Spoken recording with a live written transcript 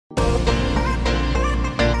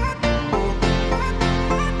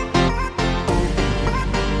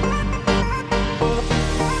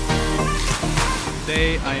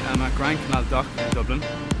Today I am at Grand Canal Dock in Dublin.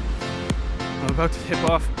 I'm about to tip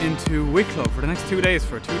off into Wicklow for the next 2 days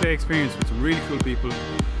for a 2-day experience with some really cool people.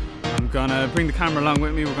 I'm gonna bring the camera along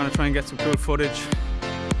with me. We're gonna try and get some cool footage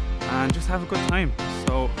and just have a good time.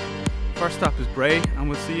 So first stop is Bray and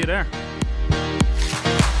we'll see you there.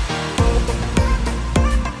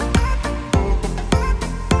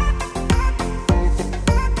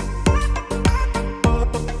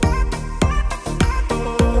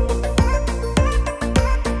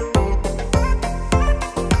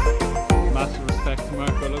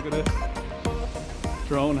 Look at this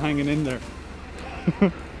drone hanging in there.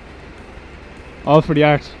 All for the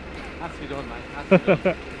art. Has to be done, man. Has to be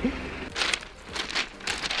done.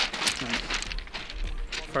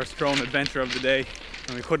 First drone adventure of the day,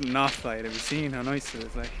 and we couldn't not fly it. Have you seen how nice it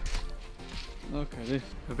is? Like, look at this.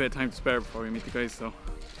 A bit of time to spare before we meet the guys, so I'm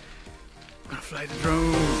gonna fly the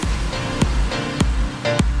drone.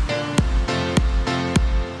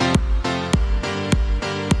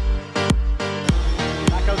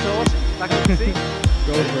 Back out to sea.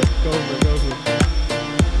 Go for it, go for it, go for it.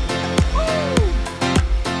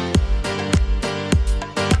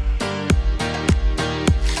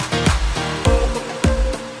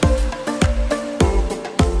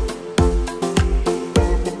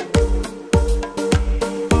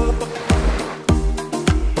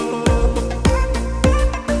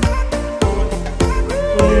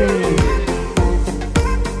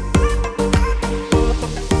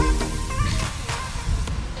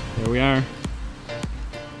 Here we are,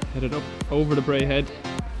 headed up over the Bray Head,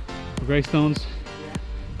 the Greystones.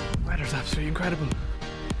 Weather's absolutely incredible.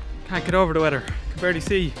 Can't get over the weather, can barely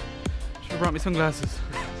see. Should have brought me sunglasses.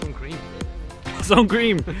 Sun cream. Sun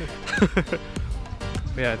cream! But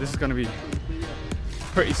yeah, this is going to be a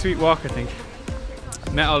pretty sweet walk, I think.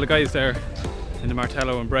 Met all the guys there in the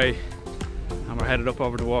Martello and Bray, and we're headed up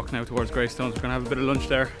over the walk now towards Greystones. We're going to have a bit of lunch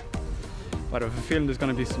there. But I have a feeling there's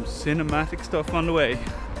going to be some cinematic stuff on the way.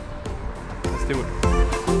 Let's do it.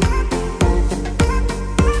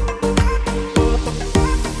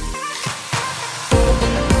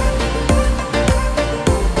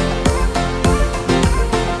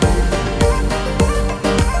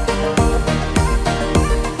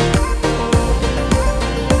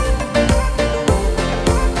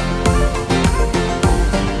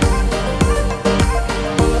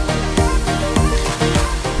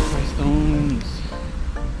 Greystones.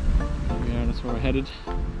 Yeah, that's where we're headed.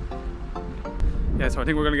 Yeah, so I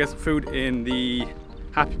think we're gonna get some food in the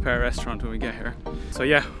Happy Pear restaurant when we get here. So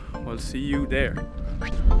yeah, we'll see you there.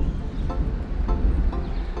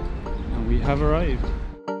 And we have arrived.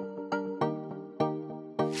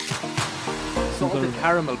 Salted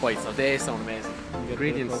caramel bites, now they sound amazing.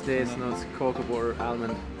 Ingredients: dates, nuts, cocoa butter,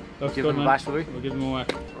 almond. Looks Give good, them a man. bash, will we? We'll give them a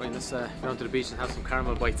whack. Right, let's go down to the beach and have some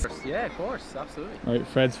caramel bites first. Yeah, of course, absolutely. Alright,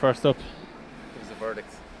 Fred's first up. Give us a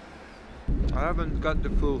verdict. I haven't got the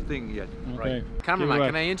full thing yet. Okay. Right. Cameraman, Give it a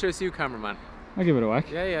can I interest you, cameraman? I'll give it a whack.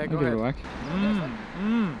 Yeah, yeah, go I'll give ahead. it a whack.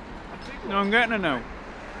 No, I'm getting it now.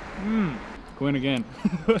 Go in again.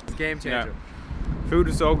 It's a game changer. Yeah. Food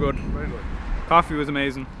was so good. Very good. Coffee was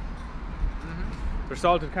amazing. Their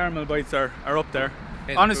salted caramel bites are up there.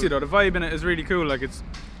 Honestly though, the vibe in it is really cool. Like, it's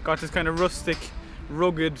got this kind of rustic,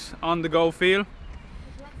 rugged, on-the-go feel.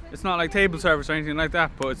 It's not like table service or anything like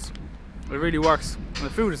that, but it really works. And the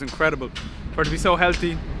food is incredible. For it to be so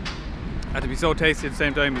healthy and to be so tasty at the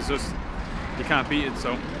same time, it's just, you can't beat it.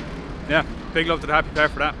 So yeah, big love to the Happy Pear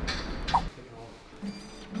for that.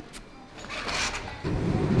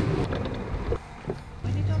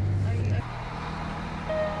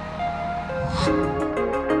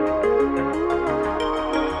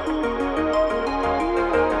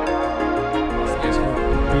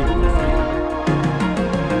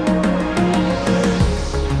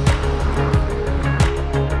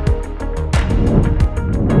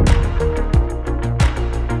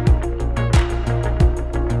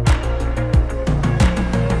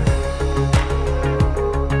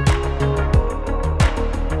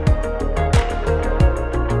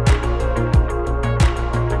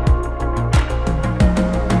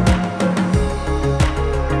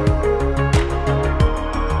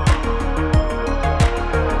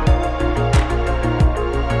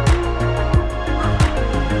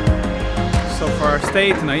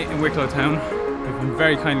 Stay tonight in Wicklow Town. We've been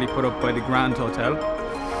very kindly put up by the Grand Hotel.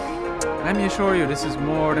 Let me assure you, this is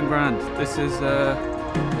more than grand. This is a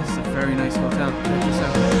very nice hotel. Check this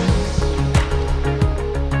out.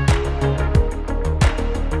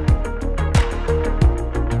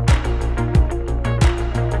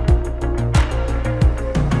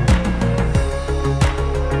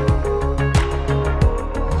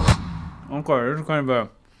 Okay, this is kind of a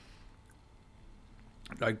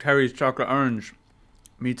like Terry's chocolate orange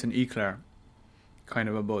meets an eclair, kind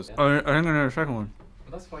of a buzz. I think I know the second one.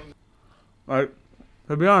 Well, that's fine. Like,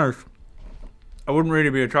 to be honest, I wouldn't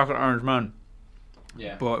really be a chocolate orange man.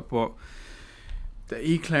 Yeah. But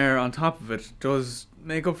the eclair on top of it does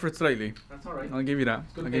make up for it slightly. That's alright. I'll give you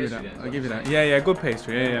that. Good I'll give you pastry that. then, I'll give you that. so- Yeah, good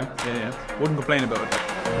pastry. Yeah. Wouldn't complain about it.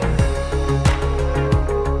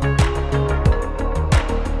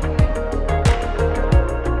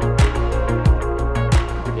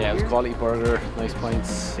 Yeah, it was a quality burger, nice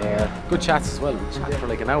pints, good chats as well. We chatted for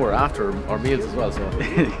like an hour after our meals as well, so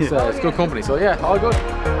it's good company. So yeah, all good.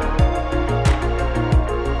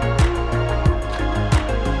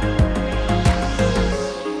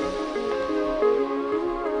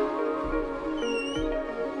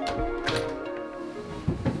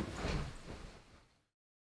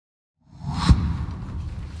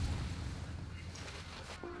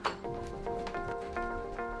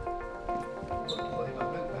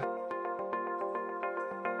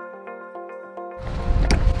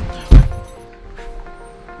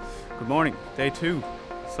 Good morning, day 2.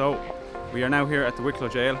 So, we are now here at the Wicklow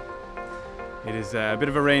Jail. It is a bit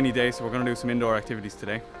of a rainy day, so we're going to do some indoor activities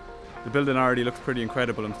today. The building already looks pretty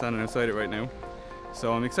incredible. I'm standing outside it right now.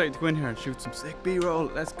 So I'm excited to go in here and shoot some sick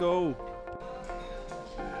B-roll. Let's go!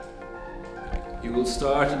 You will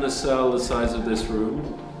start in a cell the size of this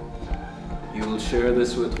room. You will share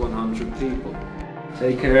this with 100 people.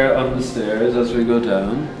 Take care on the stairs as we go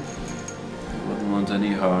down. Wouldn't want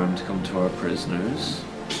any harm to come to our prisoners.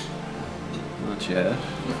 Not yet.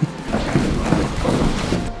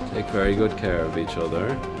 Take very good care of each other.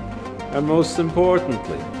 And most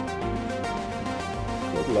importantly,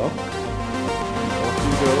 good luck. Off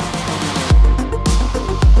you go.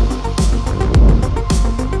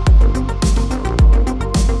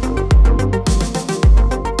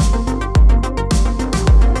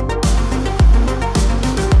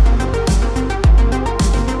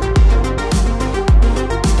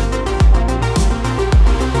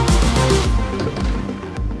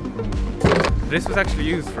 This was actually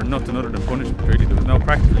used for nothing other than punishment, really. There was no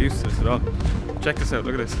practical use to this at all. Check this out,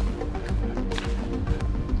 look at this.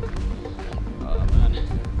 Oh man.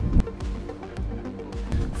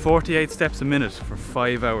 48 steps a minute for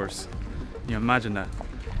 5 hours. Can you imagine that?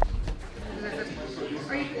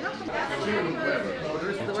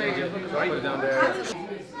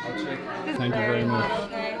 Thank you very much.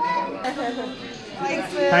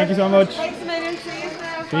 Thank you so much. Thanks a million. See you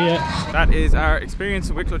now. See ya. That is our experience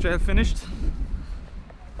in Wicklow Jail finished.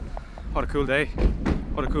 What a cool day.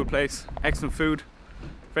 What a cool place. Excellent food.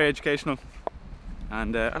 Very educational.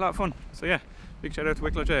 And a lot of fun. So yeah, big shout out to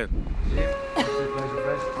Wicklow Jail.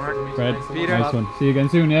 Fred, nice one. See you again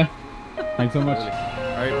soon, yeah? Thanks so much.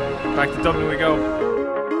 Alright, back to Dublin we go.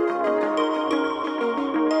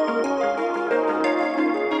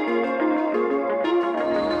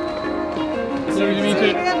 Lovely to meet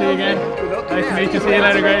you. See you again. Nice to meet you. See you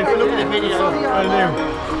later, guys. Will do.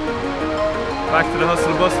 Back to the hustle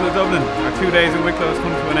and bustle of Dublin. Our 2 days in Wicklow has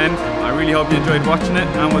come to an end. I really hope you enjoyed watching it,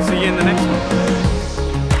 and we'll see you in the next one.